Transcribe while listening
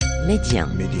ميديان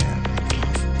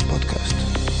بودكاست.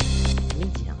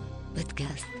 ميديان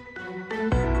بودكاست.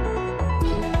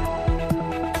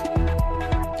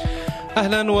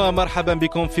 أهلا ومرحبا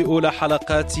بكم في أولى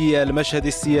حلقات المشهد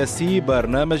السياسي،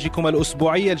 برنامجكم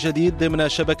الأسبوعي الجديد ضمن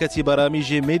شبكة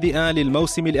برامج ميديان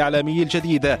للموسم الإعلامي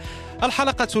الجديد.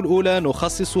 الحلقة الأولى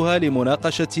نخصصها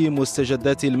لمناقشة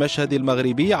مستجدات المشهد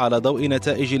المغربي على ضوء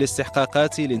نتائج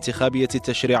الاستحقاقات الانتخابية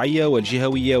التشريعية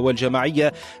والجهوية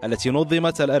والجماعية التي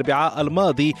نظمت الأربعاء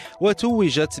الماضي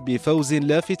وتوجت بفوز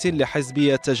لافت لحزب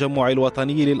التجمع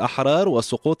الوطني للأحرار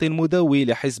وسقوط مدوي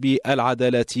لحزب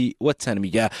العدالة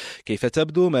والتنمية. كيف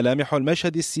تبدو ملامح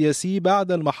المشهد السياسي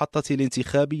بعد المحطة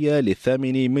الانتخابية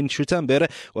للثامن من شتنبر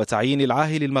وتعيين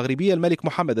العاهل المغربي الملك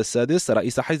محمد السادس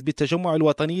رئيس حزب التجمع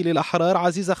الوطني للأحرار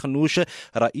عزيز أخنوش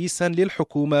رئيسا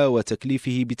للحكومة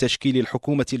وتكليفه بتشكيل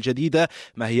الحكومة الجديدة؟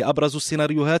 ما هي أبرز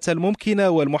السيناريوهات الممكنة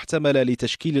والمحتملة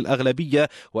لتشكيل الأغلبية؟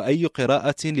 وأي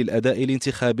قراءة للأداء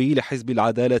الانتخابي لحزب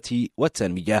العدالة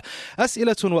والتنمية؟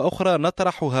 أسئلة وأخرى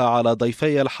نطرحها على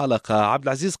ضيفي الحلقة: عبد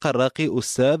العزيز قراقي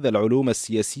أستاذ العلوم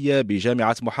السياسية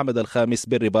بجامعة محمد الخامس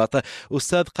بالرباط.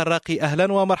 أستاذ قراقي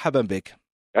أهلا ومرحبا بك.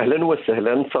 أهلا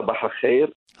وسهلا، صباح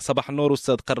الخير. صباح النور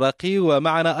أستاذ قراقي.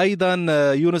 ومعنا أيضا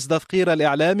يونس دفقير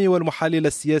الإعلامي والمحلل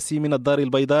السياسي من الدار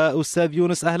البيضاء. أستاذ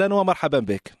يونس أهلا ومرحبا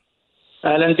بك.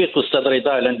 أهلا بك أستاذ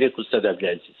رضا. أهلا بك أستاذ عبد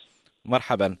العزيز.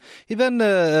 مرحبا. إذن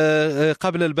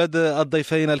قبل البدء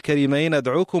الضيفين الكريمين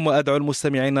أدعوكم وأدعو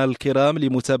المستمعين الكرام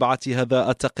لمتابعة هذا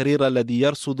التقرير الذي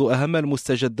يرصد أهم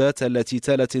المستجدات التي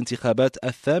تالت انتخابات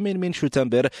الثامن من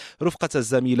شتنبر رفقة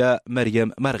الزميلة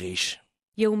مريم مرغيش.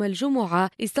 يوم الجمعة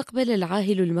استقبل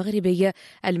العاهل المغربي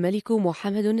الملك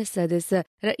محمد السادس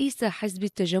رئيس حزب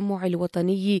التجمع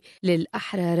الوطني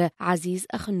للأحرار عزيز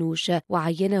أخنوش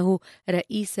وعينه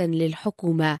رئيسا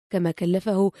للحكومة، كما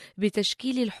كلفه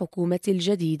بتشكيل الحكومة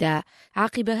الجديدة.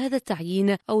 عقب هذا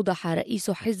التعيين أوضح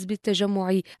رئيس حزب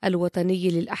التجمع الوطني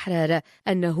للأحرار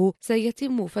أنه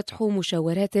سيتم فتح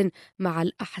مشاورات مع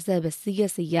الأحزاب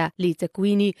السياسية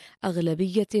لتكوين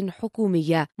أغلبية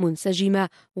حكومية منسجمة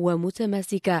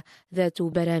ومتماسكة ذات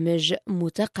برامج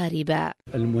متقاربة.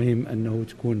 المهم أنه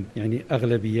تكون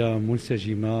أغلبية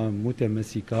منسجمة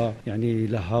متماسكة،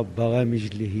 لها برامج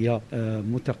اللي هي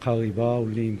متقاربة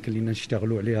واللي يمكن لنا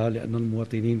نشتغلوا عليها، لأن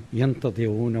المواطنين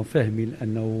ينتظرون وفاهمين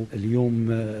أنه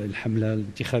اليوم الحملة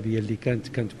الانتخابية اللي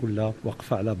كانت كلها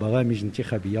وقفة على برامج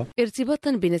انتخابية.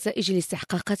 ارتباطا بنتائج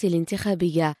الاستحقاقات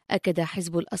الانتخابية، أكد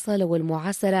حزب الأصالة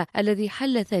والمعاصرة الذي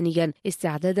حل ثانيا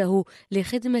استعداده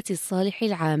لخدمة الصالح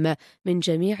العام من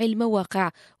جميع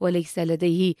المواقع وليس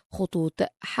لديه خطوط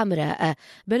حمراء.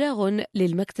 بلاغ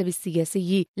للمكتب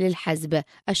السياسي للحزب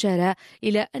أشار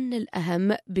إلى أن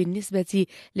الأهم بالنسبة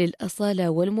للأصالة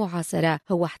والمعاصرة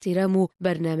هو احترام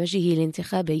برنامجه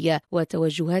الانتخابي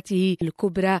وتوجهاته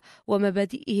الكبرى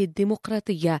ومبادئه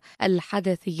الديمقراطية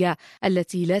الحدثية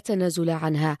التي لا تنازل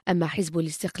عنها. أما حزب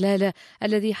الاستقلال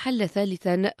الذي حل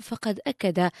ثالثا فقد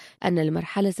أكد أن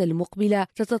المرحلة المقبلة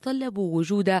تتطلب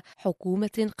وجود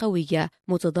حكومة قوية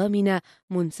متضامنة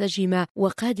منسجمة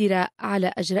وقادرة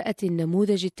على أجراء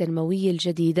النموذج التنموي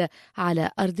الجديد على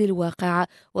أرض الواقع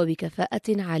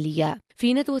وبكفاءة عالية.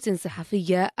 في ندوة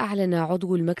صحفية أعلن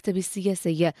عضو المكتب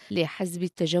السياسي لحزب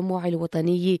التجمع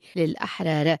الوطني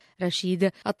للأحرار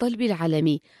رشيد الطلبي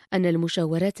العلمي أن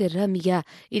المشاورات الرامية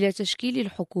إلى تشكيل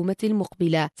الحكومة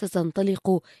المقبلة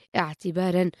ستنطلق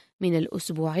اعتبارا من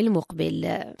الأسبوع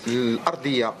المقبل.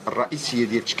 الأرضية الرئيسية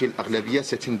ديال تشكيل الأغلبية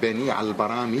ستنبني على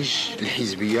البرامج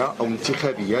الحزبية أو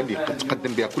الانتخابية اللي قد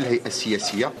تقدم بها كل هيئة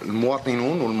سياسية.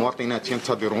 المواطنون والمواطنات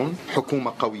ينتظرون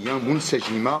حكومة قوية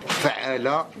منسجمة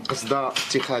فعالة قصد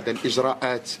اتخاذ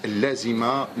الإجراءات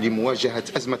اللازمة لمواجهة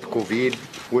أزمة كوفيد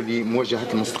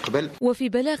ولمواجهة المستقبل. وفي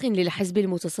بلاغ للحزب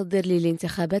المتصدر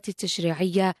للانتخابات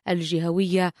التشريعية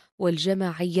الجهوية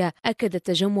والجماعية، أكد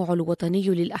التجمع الوطني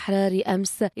للأحرار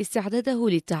أمس استعداده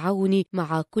للتعاون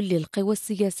مع كل القوى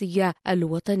السياسية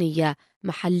الوطنية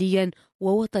محليا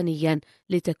ووطنيا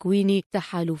لتكوين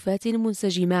تحالفات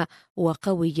منسجمة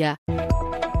وقوية.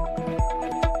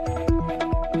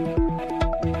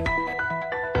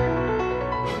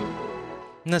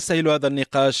 نستهل هذا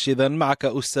النقاش إذن معك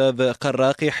أستاذ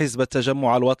قراقي. حزب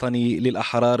التجمع الوطني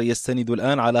للأحرار يستند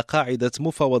الآن على قاعدة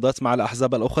مفاوضات مع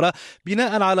الأحزاب الأخرى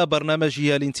بناء على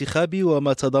برنامجها الانتخابي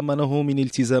وما تضمنه من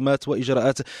التزامات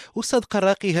وإجراءات. أستاذ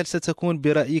قراقي، هل ستكون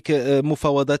برأيك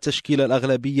مفاوضات تشكيل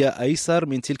الأغلبية أيسر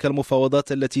من تلك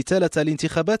المفاوضات التي تالت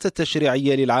الانتخابات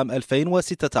التشريعية للعام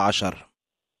 2016؟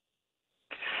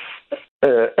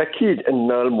 أكيد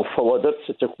أن المفاوضات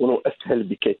ستكون أسهل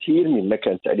بكثير مما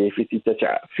كانت عليه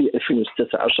في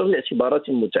 2016 لاعتبارات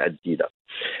متعددة.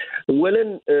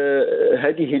 أولا،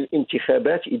 هذه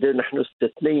الانتخابات إذا نحن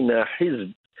استثنينا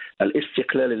حزب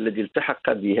الاستقلال الذي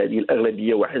التحق بهذه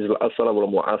الأغلبية وحزب الأصالة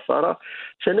والمعاصرة،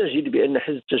 سنجد بأن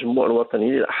حزب التجمع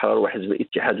الوطني للأحرار وحزب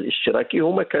الاتحاد الاشتراكي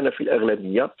هما كان في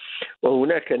الأغلبية،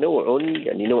 وهناك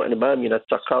نوع ما من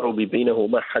التقارب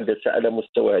بينهما حدث على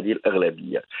مستوى هذه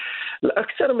الأغلبية.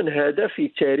 الأكثر من هذا في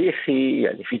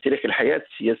تاريخ الحياة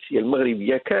السياسية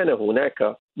المغربية كان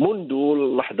هناك منذ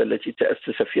اللحظة التي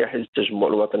تأسس فيها حزب التجمع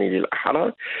الوطني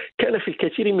للأحرار كان في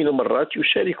الكثير من المرات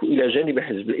يشارك إلى جانب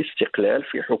حزب الاستقلال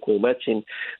في حكومات،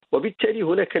 وبالتالي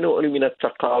هناك نوع من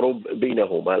التقارب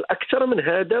بينهما. الأكثر من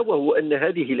هذا وهو أن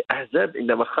هذه الأحزاب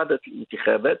عندما خاضت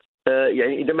الانتخابات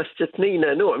عندما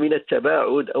استثنينا نوع من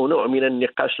التباعد أو نوع من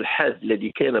النقاش الحاد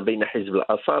الذي كان بين حزب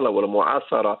الأصالة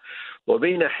والمعاصرة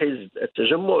وبين حزب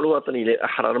التجمع الوطني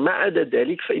للأحرار، ما عدا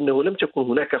ذلك فإنه لم تكن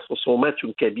هناك خصومات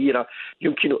كبيرة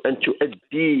يمكن أن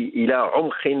تؤدي إلى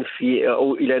عمق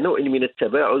أو إلى نوع من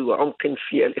التباعد وعمق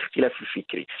في الاختلاف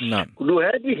الفكري. نعم. كل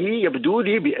هذه يبدو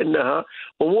لي بأنها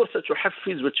أمور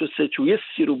ستحفز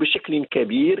وستيسر بشكل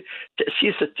كبير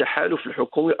تأسيس التحالف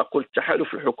الحكومي، أقول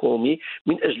التحالف الحكومي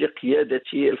من أجل قيادة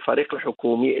الفريق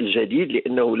الحكومي الجديد،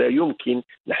 لأنه لا يمكن،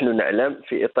 نحن نعلم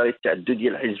في إطار التعددية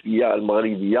الحزبية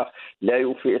المغربية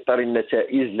في إطار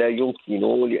النتائج لا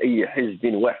يمكن لأي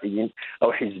حزب واحد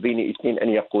أو حزبين اثنين أن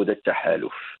يقود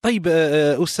التحالف. طيب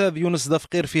أستاذ يونس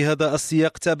دفقير، في هذا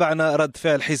السياق تابعنا رد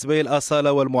فعل حزبي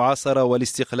الأصالة والمعاصرة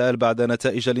والاستقلال بعد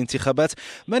نتائج الانتخابات.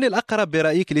 من الأقرب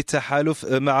برأيك للتحالف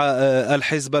مع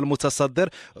الحزب المتصدر،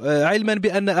 علما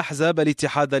بأن أحزاب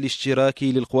الاتحاد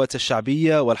الاشتراكي للقوات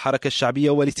الشعبية والحركة الشعبية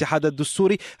والاتحاد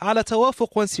الدستوري على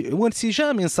توافق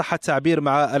وانسجام إن صح التعبير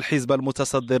مع الحزب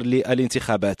المتصدر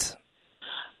للانتخابات؟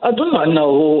 أظن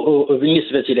أنه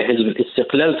بالنسبة لحزب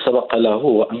الاستقلال سبق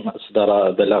له أن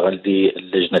أصدر بلاغا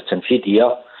للجنة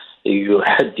التنفيذية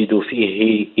يحدد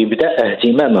فيه إبداء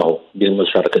اهتمامه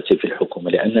بالمشاركة في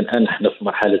الحكومة، لأن الآن نحن في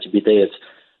مرحلة بداية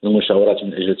المشاورات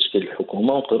من أجل تشكيل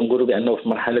الحكومة، ونقول بأنه في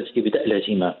مرحلة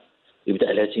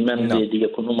إبداء الاهتمام الذي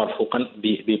يكون مرفوقا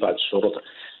ببعض الشروط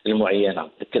المعينة.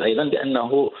 أذكر أيضا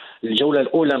بأنه الجولة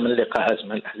الأولى من اللقاءات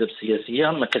مع الأحزاب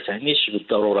السياسية ما كتعنيش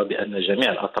بالضرورة بأن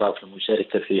جميع الأطراف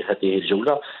المشاركة في هذه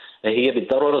الجولة هي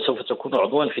بالضرورة سوف تكون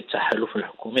عضوا في التحالف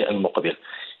الحكومي المقبل.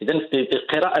 إذن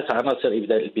قراءة عناصر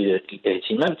إبداء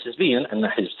الاهتمام تبين أن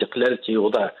حزب الاستقلال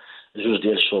يوضع جوج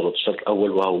ديال الشروط. الشرط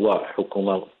الأول وهو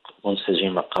حكومة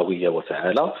منسجمة قوية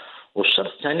وفعالة،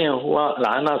 والشرط الثاني هو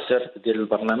العناصر ديال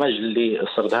البرنامج اللي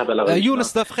سردها بلاغ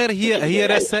يونس دفخير. هي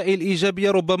رسائل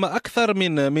إيجابية ربما أكثر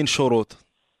من شروط.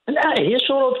 لا، هي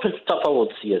شروط في التفاوض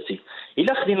السياسي.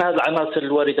 إلا خدينا هذه العناصر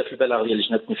الواردة في البلاغ ديال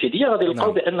اللجنة التنفيذية غادي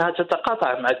نلقاو بأنها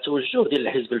تتقاطع مع التوجه ديال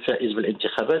الحزب الفائز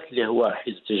بالانتخابات اللي هو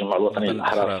حزب التجمع الوطني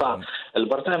للأحرار.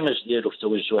 فالبرنامج ديالو في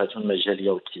توجهاته المجالية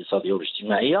والاقتصادية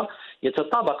والاجتماعية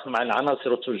يتطابق مع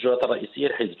العناصر والتوجهات الرئيسية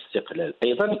لحزب الاستقلال.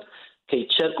 أيضا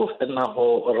كيتشاركوا في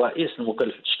أنه الرئيس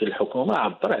المكلف بتشكيل الحكومة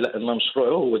عبر على أن مشروعه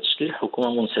هو تشكيل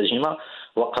حكومة منسجمة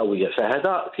وقوية،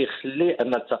 فهذا كيخلي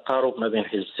أن التقارب ما بين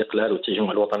حزب الاستقلال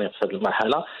والتجمع الوطني في هذه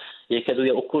المرحلة يكاد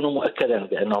يكون مؤكدا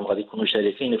بأنهم غادي يكونوا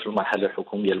شاركين في المرحلة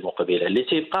الحكومية المقبلة. اللي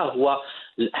تيبقى هو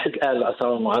أحد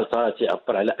الأصوات المعارضة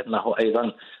يعبر على أنه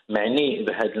أيضا معني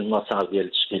بهذا المسار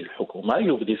ديال تشكيل الحكومة،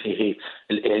 يبدي فيه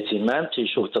الاهتمام،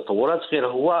 تيشوف تطورات، غير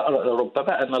هو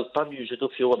ربما أن الطام يوجد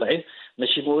في وضع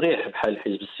ماشي مريح بحال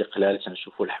حزب الاستقلال.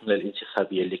 تنشوفوا الحملة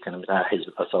الانتخابية اللي كان منها حزب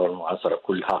الأصالة المعاصرة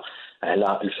كلها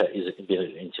على الفائز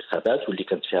بالانتخابات، واللي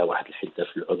كانت فيها واحد الحدة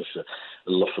في العنف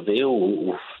اللفظي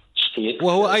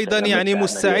وهو أيضا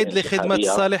مستعد لخدمة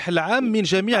الصالح العام من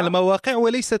جميع المواقع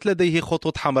وليست لديه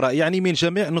خطوط حمراء، من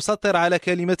جميع، نسطر على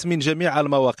كلمة من جميع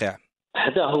المواقع.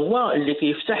 هذا هو اللي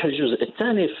كيفتح الجزء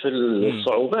الثاني في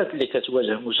الصعوبات اللي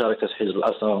كتواجه مشاركة حزب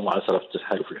الأصالة المعاصرة في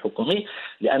التحالف الحكومي،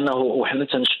 لأنه وحنا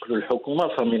تنشكلوا الحكومة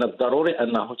فمن الضروري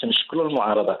أنه تنشكلوا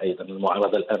المعارضة أيضا.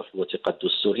 المعارضة الآن في الوثيقة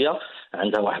الدستورية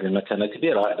عندها واحد المكانة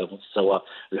كبيرة على مستوى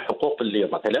الحقوق اللي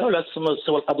معطيها وعلى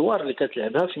مستوى الأدوار اللي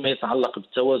كتلعبها فيما يتعلق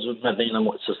بالتوازن ما بين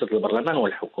مؤسسة البرلمان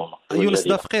والحكومة. يونس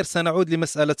دفقير، سنعود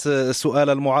لمسألة سؤال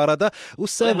المعارضة.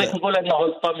 أستاذ نقول أنه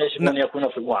الطام يجب أن يكون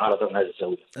في المعارضة من هذه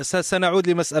الزاوية. نعود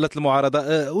لمسألة المعارضة.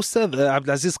 أستاذ عبد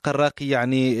العزيز قراقي،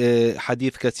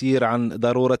 حديث كثير عن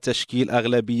ضرورة تشكيل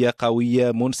أغلبية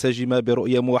قوية منسجمة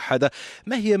برؤية موحدة.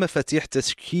 ما هي مفاتيح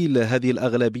تشكيل هذه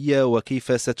الأغلبية وكيف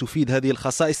ستفيد هذه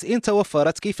الخصائص إن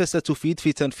توفرت؟ كيف ستفيد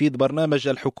في تنفيذ برنامج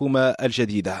الحكومة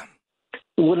الجديدة؟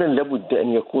 أولا لابد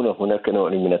أن يكون هناك نوع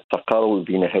من التقارب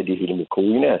بين هذه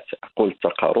المكونات. أقول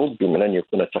تقارب بمعنى أن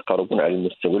يكون تقارب على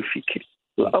المستوى الفكري،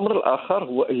 الأمر الآخر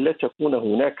هو ألا تكون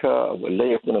هناك ولا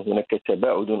يكون هناك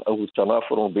تباعد أو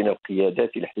تنافر بين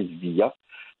القيادات الحزبية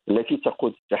التي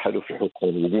تقود التحالف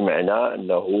الحكومي، بمعنى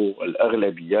أنه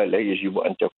الأغلبية لا يجب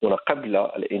أن تكون قبل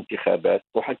الانتخابات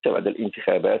وحتى بعد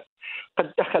الانتخابات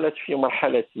قد دخلت في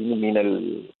مرحلة من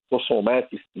الخصومات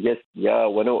السياسية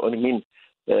ونوع من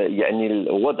يعني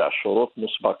وضع شروط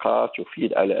مسبقة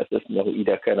تفيد على أساس أنه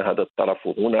إذا كان هذا الطرف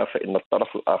هنا فإن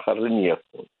الطرف الآخر لن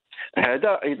يكون.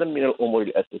 هذا أيضا من الأمور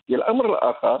الأساسية. الأمر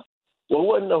الآخر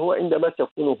وهو أنه عندما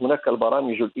تكون هناك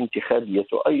البرامج الانتخابية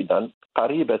أيضا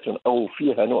قريبة أو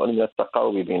فيها نوع من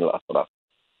التقارب بين الأطراف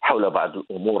حول بعض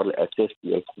الأمور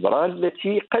الأساسية الكبرى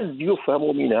التي قد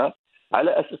يفهم منها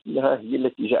على أساس أنها هي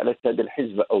التي جعلت هذا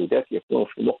الحزب أو ذاك يكون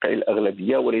في موقع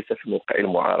الأغلبية وليس في موقع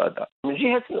المعارضة. من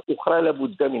جهة أخرى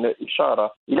لابد من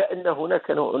الإشارة إلى أن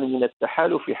هناك نوع من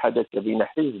التحالف حدث بين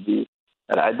حزب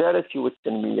العدالة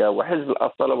والتنمية وحزب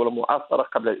الأصالة والمعاصرة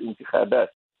قبل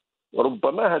الانتخابات،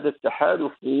 وربما هذا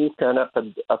التحالف كان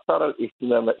قد أثار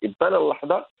الاهتمام إبان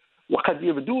اللحظة، وقد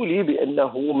يبدو لي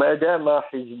بأنه ما دام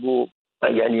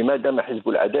حزب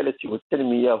العدالة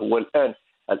والتنمية هو الآن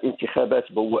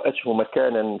الانتخابات بوأته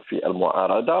مكانا في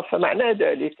المعارضة، فمعنى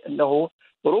ذلك أنه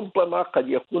ربما قد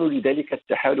يكون لذلك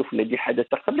التحالف الذي حدث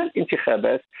قبل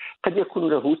الانتخابات قد يكون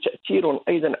له تأثير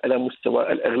أيضا على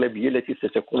مستوى الأغلبية التي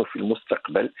ستكون في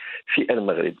المستقبل في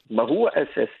المغرب. ما هو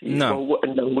أساسي وهو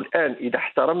أنه الآن إذا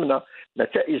احترمنا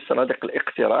نتائج صناديق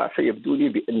الاقتراع فيبدو لي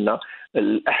بأن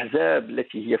الأحزاب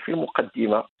التي هي في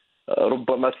المقدمة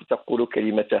ربما ستقول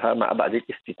كلمتها مع بعض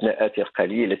الاستثناءات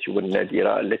القليلة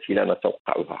والنادرة التي لا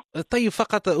نتوقعها. طيب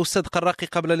فقط أستاذ قراقي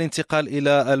قبل الانتقال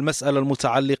إلى المسألة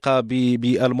المتعلقة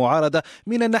بالمعارضة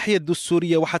من الناحية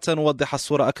الدستورية وحتى نوضح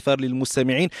الصورة أكثر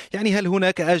للمستمعين، يعني هل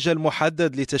هناك أجل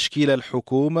محدد لتشكيل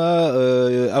الحكومة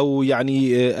أو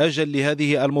يعني أجل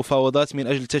لهذه المفاوضات من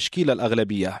أجل تشكيل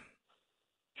الأغلبية؟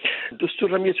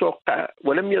 الدستور لم يتوقع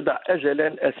ولم يضع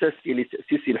أجلا أساسي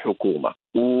لتأسيس الحكومة،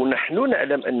 ونحن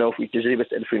نعلم أنه في تجربة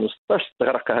 2016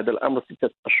 استغرق هذا الأمر 6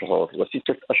 أشهر،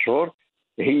 و6 أشهر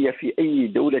هي في أي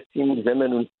دولة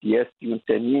زمن سياسي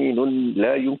ثمين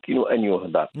لا يمكن أن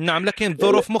يهدر. نعم، لكن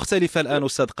ظروف مختلفة الآن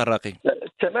أستاذ قراقي.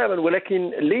 تماما،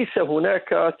 ولكن ليس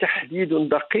هناك تحديد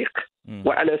دقيق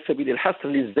وعلى سبيل الحصر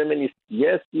للزمن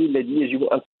السياسي الذي يجب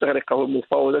أن تستغرقه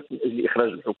المفاوضات من أجل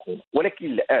إخراج الحكومة.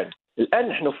 ولكن الآن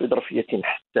نحن في ظرفية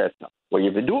حساسة،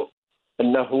 ويبدو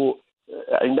أنه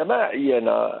عندما عين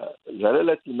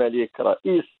جلالة الملك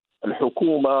رئيس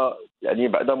الحكومة يعني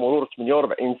بعد مرور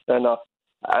 48 سنة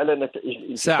على نتائج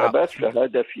الانتخابات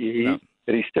فهذا فيه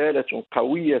رسالة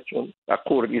قوية،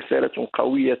 أقول رسالة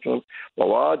قوية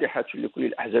وواضحة لكل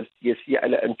الأحزاب السياسية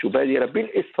على أن تبادر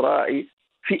بالإسراع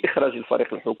في إخراج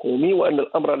الفريق الحكومي، وأن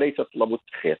الأمر لا يتطلب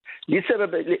التأخير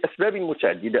لأسباب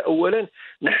متعددة. أولا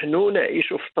نحن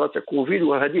نعيش فترة كوفيد،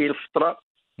 وهذه الفترة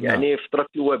يعني فترة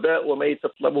الوباء وما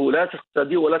يتطلبه لا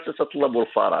تقتضي ولا تتطلب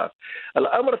الفراغ.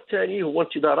 الأمر الثاني هو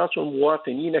انتظارات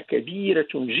المواطنين كبيرة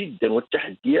جدا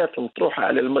والتحديات المطروحة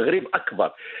على المغرب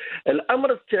أكبر.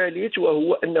 الأمر الثالث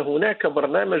وهو أن هناك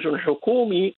برنامج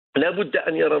حكومي لا بد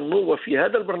أن يرى النور، وفي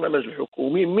هذا البرنامج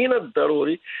الحكومي من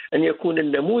الضروري أن يكون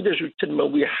النموذج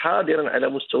التنموي حاضرا على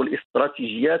مستوى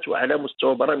الاستراتيجيات وعلى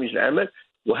مستوى برامج العمل،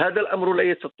 وهذا الأمر لا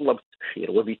يتطلب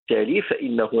التأخير. وبالتالي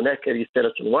فإن هناك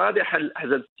رسالة واضحة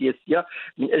للأحزاب السياسية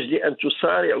من أجل أن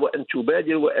تسارع وأن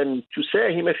تبادر وأن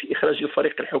تساهم في إخراج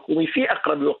الفريق الحكومي في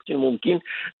أقرب وقت ممكن،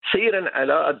 سيرا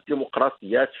على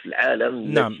الديمقراطيات في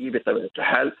العالم التي بطبيعة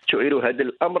الحال تعير هذا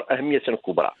الأمر أهمية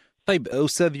كبرى. طيب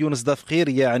أستاذ يونس دفقير،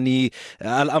 يعني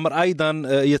الأمر أيضا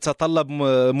يتطلب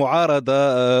معارضة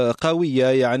قوية،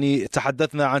 يعني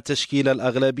تحدثنا عن تشكيل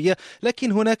الأغلبية،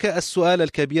 لكن هناك السؤال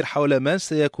الكبير حول من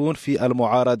سيكون في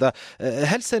المعارضة.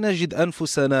 هل سنجد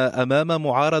أنفسنا أمام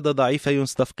معارضة ضعيفة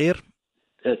يونس دفقير؟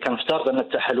 كنفترض أن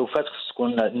التحالفات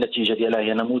تكون النتيجة ديالها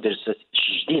هي نموذج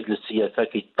جديد للسياسة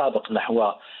كيطابق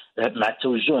مع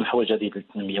التوجه نحو جديد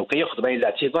للتنميه، وكياخذ بعين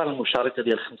الاعتبار المشاركه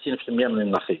ديال 50% من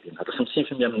الناخبين. هذا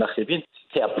 50% من الناخبين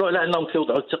كيعبروا على انهم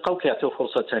كيوضعوا الثقه وكيعطيو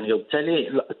فرصه ثانيه، وبالتالي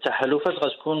التحالفات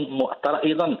غتكون مؤثره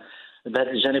ايضا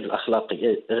بهذا الجانب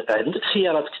الاخلاقي. عندك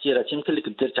خيارات كثيره، يمكن لك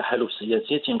دير تحالف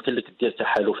سياسي، يمكن لك دير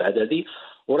تحالف عددي،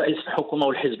 ورئيس الحكومه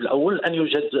والحزب الاول ان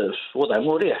يوجد في وضع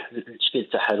مريح لتشكيل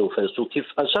التحالفات. وكيف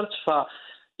اشرت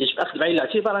يجب أخذ بعين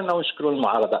الاعتبار أنه نشكلوا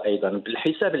المعارضة أيضا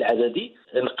بالحساب العددي.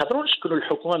 نقدروا نشكلوا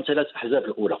الحكومة من 3 أحزاب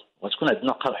الأولى، وتكون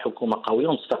عندنا حكومة قوية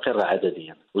ومستقرة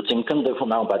عدديا، وتمكن نضيفوا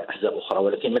معهم بعض الأحزاب أخرى،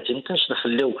 ولكن ما تمكنش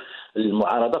نخليو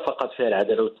المعارضة فقط فيها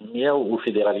العدالة والتنمية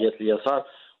وفيدرالية اليسار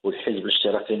والحزب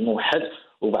الاشتراكي الموحد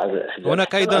وبعض الأحزاب.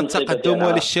 هناك أيضا تقدم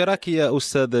والاشتراك يا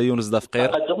أستاذ يونس دفقير.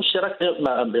 تقدم الاشتراك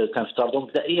كنفترضوا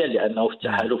مبدئيا لأنه في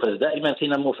التحالفات دائما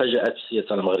فينا مفاجآت في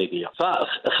السياسة المغربية،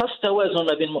 فخاص توازن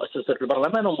ما بين مؤسسات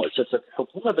البرلمان ومؤسسات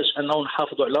الحكومة باش أنه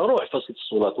نحافظوا على روح فصل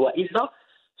السلطات، وإلا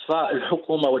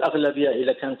فالحكومه والاغلبيه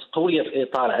اذا كانت قويه في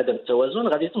اطار عدم التوازن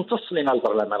غادي تمتص لنا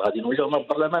البرلمان، غادي نوليو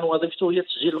البرلمان وظيفته هي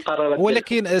تسجيل القرارات.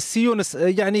 ولكن السيونس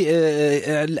يعني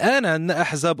الان عندنا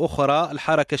احزاب اخرى،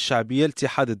 الحركه الشعبيه،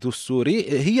 الاتحاد الدستوري،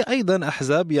 هي ايضا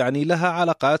احزاب يعني لها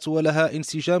علاقات ولها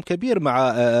انسجام كبير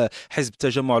مع حزب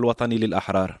التجمع الوطني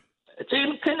للأحرار.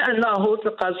 يمكن انه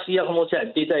تلقى صيغ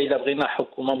متعدده. اذا بغينا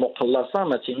حكومه مقلصه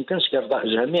ما يمكنش ارضاء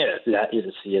جميع العائله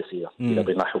السياسيه. اذا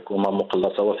بغينا حكومه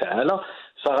مقلصه وفعاله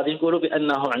فغادي نقولوا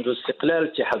بانه عنده استقلال،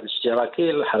 الاتحاد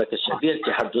الاشتراكي، الحركه الشعبيه،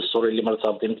 الاتحاد الدستوري اللي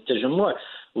مرتبطين بالتجمع،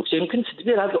 ويمكن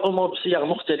تدبير هذه الامور بصيغ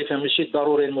مختلفه. ماشي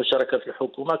ضروري المشاركه في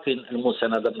الحكومه، كاين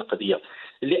المسانده النقديه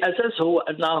اللي اساس هو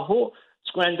انه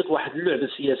تكون عندك واحد اللعبه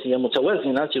السياسيه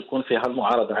متوازنه، تكون فيها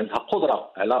المعارضه عندها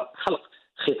قدره على خلق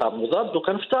خطاب مضاد،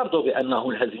 وكنفترضوا بانه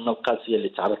الهزيمه القاسيه اللي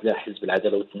تعرض لها حزب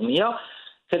العداله والتنميه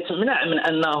كتمنع من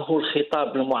انه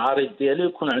الخطاب المعارض ديالو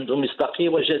يكون عنده مصداقيه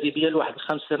وجاذبيه لواحد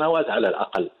 5 سنوات على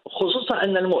الاقل، خصوصا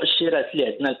ان المؤشرات اللي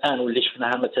عندنا الان واللي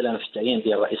شفناها مثلا في التعيين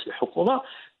ديال رئيس الحكومه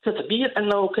تتبين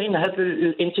انه كاين هذا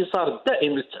الانتصار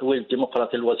الدائم للتحويل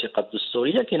الديمقراطي الوثيقه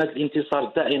الدستوريه، كاين هذا الانتصار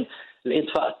الدائم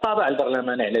لإضفاء الطابع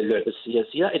البرلماني على اللعبة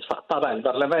السياسية، إضفاء الطابع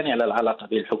البرلماني على العلاقة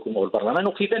بين الحكومة والبرلمان.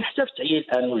 وكيبان حتى في التعيين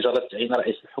الآن مجرد تعيين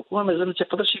رئيس الحكومة مازال ما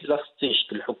تيقدرش يبدا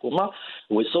يشكل الحكومة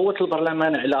ويصوت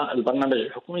البرلمان على البرنامج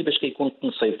الحكومي باش كيكون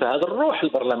التنصيب. فهذا الروح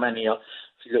البرلمانية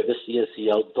في اللعبة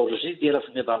السياسية والدور الجديد ديالها في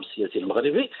النظام السياسي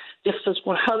المغربي خصها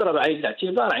تكون حاضرة بعين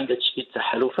الاعتبار عند تشكيل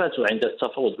التحالفات وعند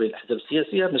التفاوض بين الأحزاب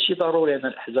السياسية. ماشي ضروري أن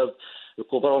الأحزاب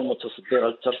الكبرى والمتصدرة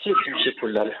للترتيب تمشي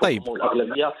كلها الحكومة. طيب.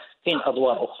 والأغلبية كاين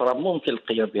أدوار أخرى ممكن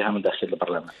القيام بها من داخل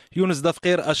البرلمان. يونس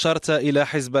دفقير، أشرت إلى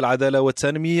حزب العدالة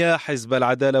والتنمية، حزب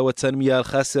العدالة والتنمية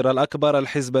الخاسر الأكبر،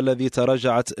 الحزب الذي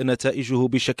تراجعت نتائجه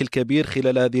بشكل كبير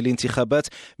خلال هذه الانتخابات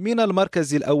من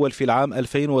المركز الأول في العام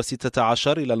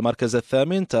 2016 إلى المركز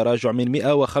الثامن، تراجع من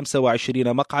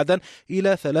 125 مقعدا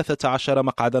إلى 13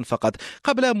 مقعدا فقط.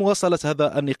 قبل مواصلة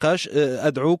هذا النقاش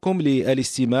أدعوكم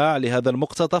للاستماع لهذا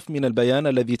المقتطف من البيان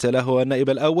الذي تلاه النائب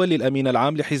الأول للأمين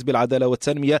العام لحزب العدالة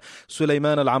والتنمية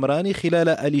سليمان العمراني خلال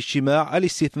الاجتماع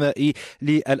الاستثنائي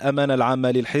للأمانة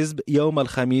العامة للحزب يوم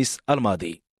الخميس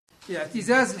الماضي.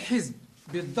 اعتزاز الحزب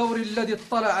بالدور الذي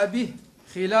اطلع به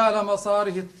خلال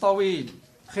مساره الطويل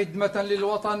خدمة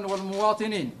للوطن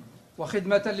والمواطنين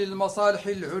وخدمة للمصالح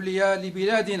العليا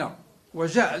لبلادنا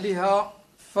وجعلها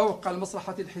فوق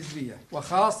المصلحة الحزبية،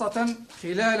 وخاصة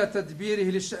خلال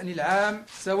تدبيره للشأن العام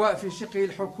سواء في شقه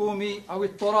الحكومي أو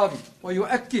الترابي،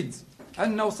 ويؤكد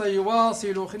أنه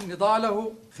سيواصل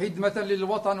نضاله خدمة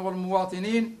للوطن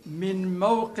والمواطنين من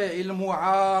موقع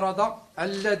المعارضة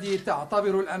الذي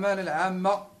تعتبر الأمانة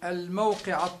العامة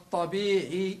الموقع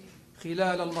الطبيعي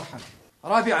خلال المرحلة.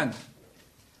 رابعا،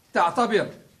 تعتبر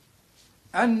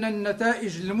أن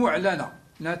النتائج المعلنة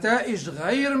نتائج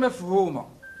غير مفهومة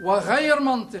وغير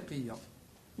منطقية،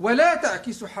 ولا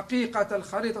تعكس حقيقة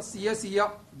الخريطة السياسية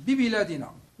ببلادنا،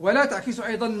 ولا تعكس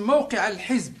أيضا موقع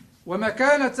الحزب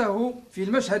ومكانته في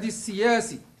المشهد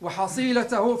السياسي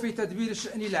وحصيلته في تدبير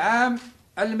الشأن العام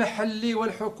المحلي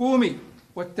والحكومي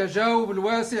والتجاوب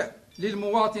الواسع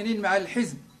للمواطنين مع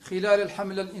الحزب خلال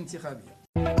الحملة الانتخابية.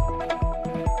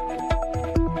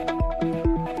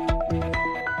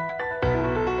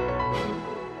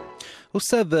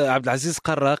 أستاذ عبد العزيز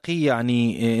قراقي،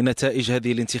 يعني نتائج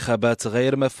هذه الانتخابات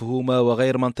غير مفهومة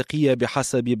وغير منطقية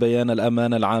بحسب بيان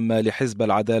الأمانة العامة لحزب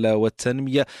العدالة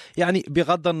والتنمية، يعني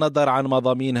بغض النظر عن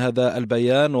مضامين هذا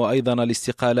البيان وأيضا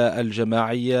الاستقالة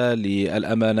الجماعية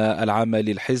للأمانة العامة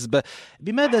للحزب،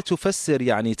 بماذا تفسر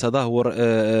يعني تدهور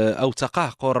أو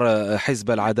تقهقر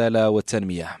حزب العدالة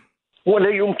والتنمية؟ ولا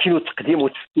يمكن تقديم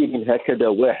تفسير هكذا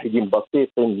واحد بسيط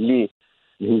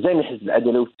لميزان حزب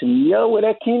العداله والتنميه،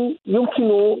 ولكن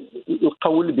يمكن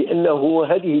القول بانه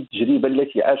هذه التجربه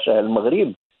التي عاشها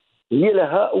المغرب هي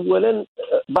لها اولا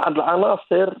بعض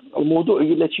العناصر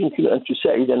الموضوعيه التي يمكن ان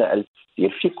تساعدنا على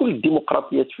التفسير. في كل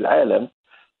الديمقراطيات في العالم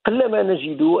قلما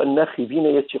نجد الناخبين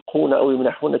يثقون او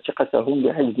يمنحون ثقتهم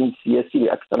لحزب سياسي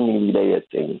لاكثر من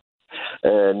ولايتين.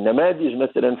 النماذج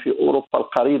مثلا في اوروبا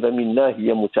القريبه منا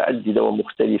هي متعدده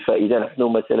ومختلفه. اذا نحن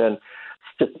مثلا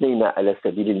استثنينا على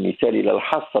سبيل المثال الى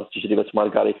الحصر تجربه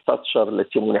مارغريت تاتشر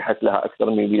التي منحت لها اكثر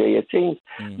من ولايتين،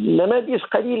 نماذج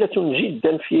قليله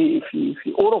جدا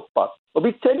في اوروبا،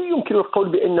 وبالتالي يمكن القول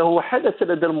بانه حدث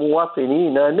لدى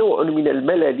المواطنين نوع من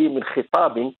الملل من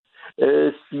خطاب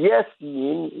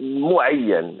سياسي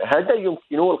معين. هذا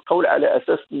يمكن القول على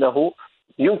اساس انه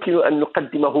يمكن أن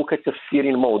نقدمه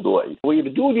كتفسير موضوعي.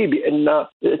 ويبدو لي بأن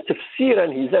تفسير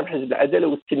انهزام حزب العدالة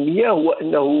والتنمية هو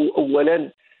أنه أولا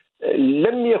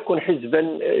لم يكن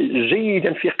حزبا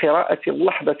جيدا في قراءة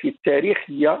اللحظة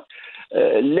التاريخية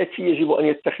التي يجب أن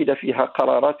يتخذ فيها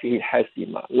قراراته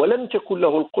الحاسمة، ولم تكن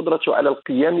له القدرة على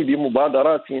القيام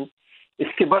بمبادرات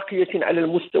استباقية على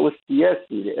المستوى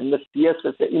السياسي، لأن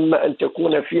السياسة إما أن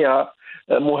تكون فيها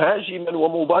مهاجما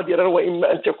ومبادرا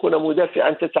وإما أن تكون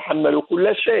مدافعا تتحمل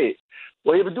كل شيء.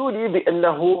 ويبدو لي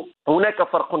بأنه هناك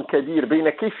فرق كبير بين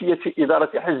كيفية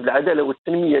إدارة حزب العدالة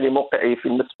والتنمية لموقعه في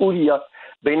المسؤولية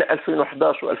بين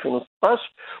 2011 و2016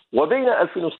 وبين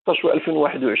 2016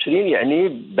 و2021، يعني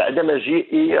بعد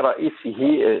مجيء رئيسه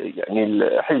يعني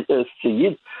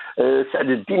السيد سعد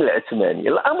الدين العثماني.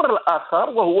 الأمر الآخر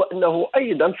وهو أنه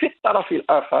أيضا في الطرف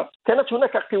الآخر كانت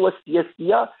هناك قوى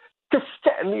سياسية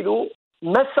تستعمل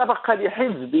ما سبق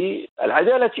لحزب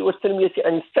العدالة والتنمية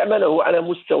أن استعمله على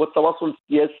مستوى التواصل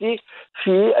السياسي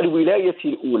في الولاية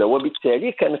الأولى،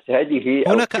 وبالتالي كانت هذه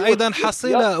هناك أيضا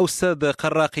حصيلة أستاذ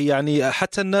قراقي، يعني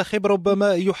حتى الناخب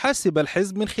ربما يحاسب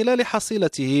الحزب من خلال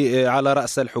حصيلته على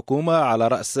رأس الحكومة، على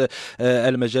رأس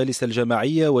المجالس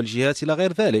الجماعية والجهات إلى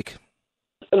غير ذلك.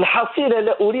 الحصيلة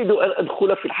لا أريد أن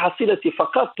أدخل في الحصيلة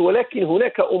فقط، ولكن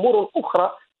هناك أمور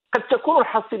أخرى قد تكون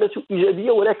الحصيلة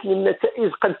إيجابية ولكن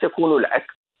النتائج قد تكون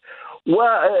العكس.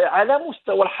 وعلى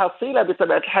مستوى الحصيلة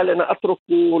بطبيعة الحال أنا أترك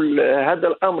هذا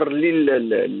الأمر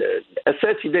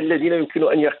للأساتذة الذين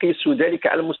يمكن أن يقيسوا ذلك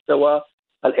على المستوى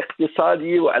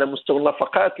الاقتصادي وعلى مستوى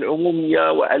النفقات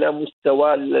العمومية وعلى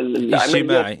مستوى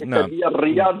الاجتماعي،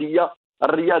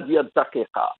 الرياضية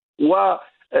الدقيقة.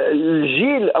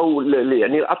 الجيل أو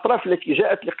يعني الأطراف التي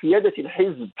جاءت لقيادة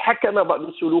الحزب حكم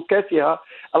بعض سلوكاتها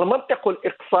المنطق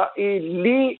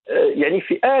الإقصائي يعني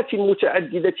فئات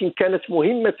متعددة كانت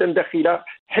مهمة داخل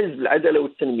حزب العدالة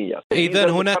والتنمية. إذن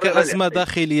هناك أزمة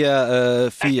داخلية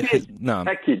في حزب. نعم.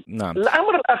 أكيد. نعم.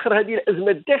 الأمر الآخر، هذه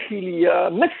الأزمة الداخلية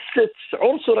مست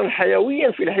عنصرا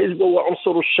حيويا في الحزب وهو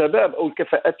عنصر الشباب أو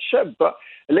الكفاءات الشابة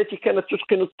التي كانت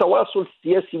تتقن التواصل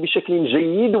السياسي بشكل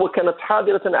جيد وكانت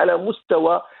حاضرة على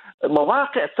مستوى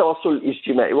مواقع التواصل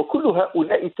الاجتماعي، وكل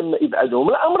هؤلاء تم إبعادهم.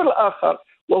 الأمر الآخر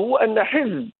وهو أن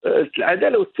حزب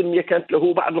العدالة والتنمية كانت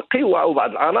له بعض القوى أو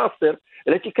بعض العناصر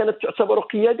التي كانت تعتبر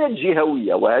قيادات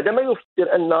جهوية، وهذا ما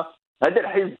يفسر أن هذا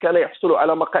الحزب كان يحصل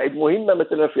على مقاعد مهمة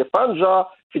مثلا في طنجة،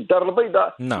 في الدار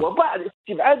البيضاء. نعم. وبعد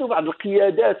استبعاد بعض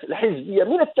القيادات الحزبية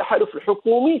من التحالف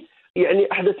الحكومي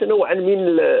يعني أحدث نوعا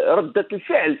من ردة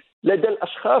الفعل لدى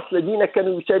الأشخاص الذين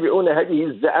كانوا يتابعون هذه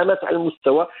الزعامات على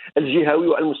المستوى الجهوي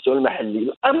وعلى المستوى المحلي.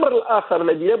 الأمر الآخر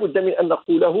الذي لا بد من أن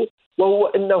نقوله وهو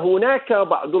أن هناك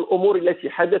بعض الأمور التي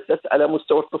حدثت على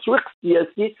مستوى التسويق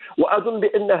السياسي وأظن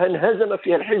بأنها انهزم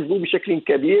فيها الحزب بشكل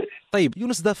كبير. طيب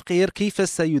يونس دافقير، كيف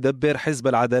سيدبر حزب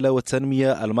العدالة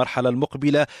والتنمية المرحلة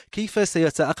المقبلة؟ كيف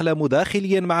سيتأقلم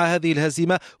داخليا مع هذه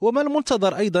الهزيمة؟ وما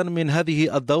المنتظر أيضا من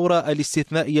هذه الدورة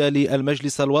الاستثنائية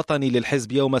للمجلس الوطني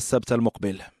للحزب يوم السبت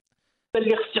المقبل؟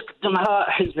 اللي خص يقدمها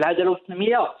حزب العدالة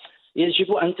والتنمية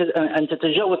يجب أن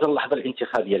تتجاوز اللحظة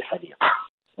الانتخابية الحالية،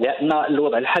 لأن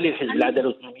الوضع الحالي لحزب العدالة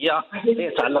والتنمية لا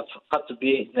يتعلق فقط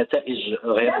بنتائج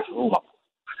غير مفهومة.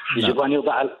 يجب أن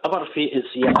يوضع الأمر في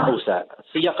السياق الأوسع.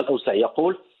 السياق الأوسع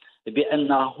يقول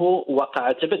بأنه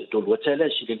وقع تبدل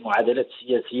وتلاشي للمعادلات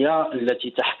السياسية التي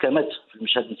تحكمت في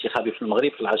المشهد الانتخابي في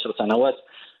المغرب في العشر سنوات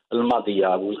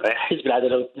الماضية. حزب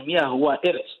العدالة والتنمية هو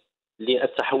إرث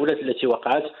للتحولات التي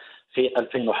وقعت في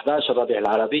 2011 الربيع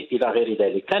العربي إلى غير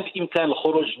ذلك. كان بإمكان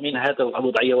الخروج من هذا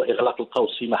الوضعية وإغلاق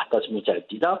القوس في محطات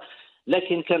متعددة،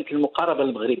 لكن كانت المقاربة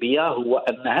المغربية هو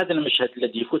أن هذا المشهد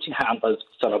الذي فتح عن طريق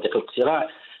صناديق الاقتراع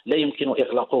لا يمكن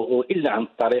إغلاقه إلا عن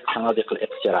طريق صناديق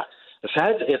الاقتراع. في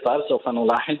هذا الإطار سوف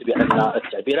نلاحظ بأن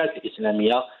التعبيرات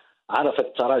الإسلامية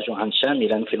عرفت تراجعا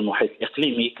شاملا في المحيط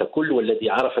الإقليمي ككل، والذي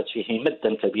عرفت فيه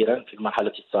مدا كبيرا في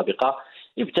المرحلة السابقة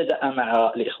ابتدأ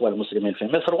مع الإخوة المسلمين في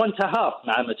مصر وانتهى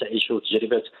مع ما تعيشه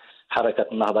تجربة حركة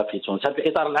النهضة في تونس. هذا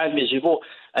الإطار العام يجب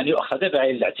أن يؤخذ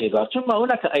بعين الاعتبار. ثم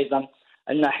هناك أيضا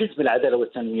أن حزب العدالة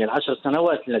والتنمية العشر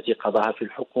سنوات التي قضاها في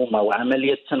الحكومة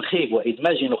وعملية تنخيب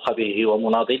وإدماج نخبه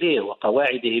ومناضليه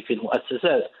وقواعده في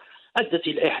المؤسسات أدت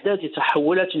إلى إحداث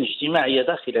تحولات اجتماعية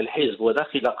داخل الحزب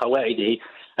وداخل قواعده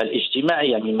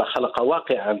الاجتماعية، مما خلق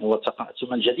واقعا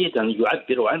وتقاسما جديدا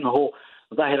يعبر عنه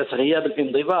ظاهرة غياب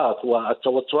الانضباط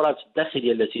والتوترات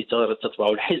الداخلية التي تتبع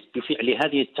الحزب بفعل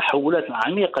هذه التحولات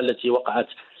العميقة التي وقعت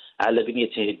على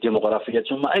بنيته الديمغرافية.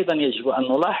 ثم أيضا يجب أن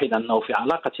نلاحظ أنه في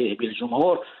علاقته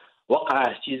بالجمهور وقع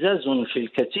اهتزاز في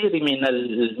الكثير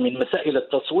من مسائل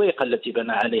التسويق التي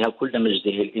بنى عليها كل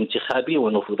مجده الانتخابي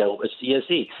ونفوذه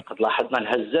السياسي. قد لاحظنا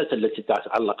الهزات التي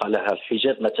تعلق لها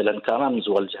الحجاب مثلا كرمز،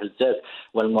 والهزات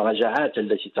والمراجعات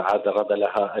التي تعرض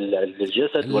لها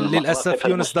الجسد. للأسف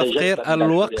يونس دفقير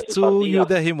الوقت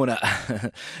يداهمنا.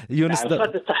 يونس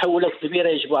التحولات كبيرة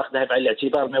يجب أخذها بعين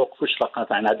الاعتبار، ما يوقفوش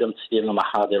فقط عن عدم تسليم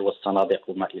المحاضر والصناديق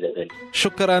وما إلى ذلك.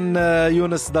 شكرا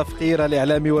يونس دفقير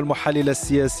الإعلامي والمحلل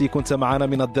السياسي، كنت معنا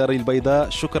من الدار البيضاء.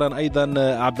 شكرا أيضا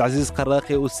عبد العزيز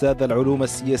قراقي أستاذ العلوم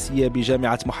السياسية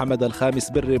بجامعة محمد الخامس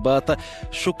بالرباط.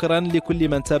 شكرا لكل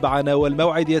من تابعنا،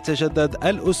 والموعد يتجدد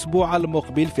الأسبوع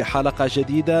المقبل في حلقة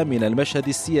جديدة من المشهد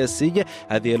السياسي،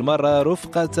 هذه المرة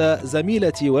رفقة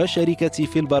زميلتي وشريكتي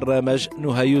في البرنامج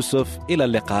نهى يوسف. إلى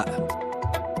اللقاء.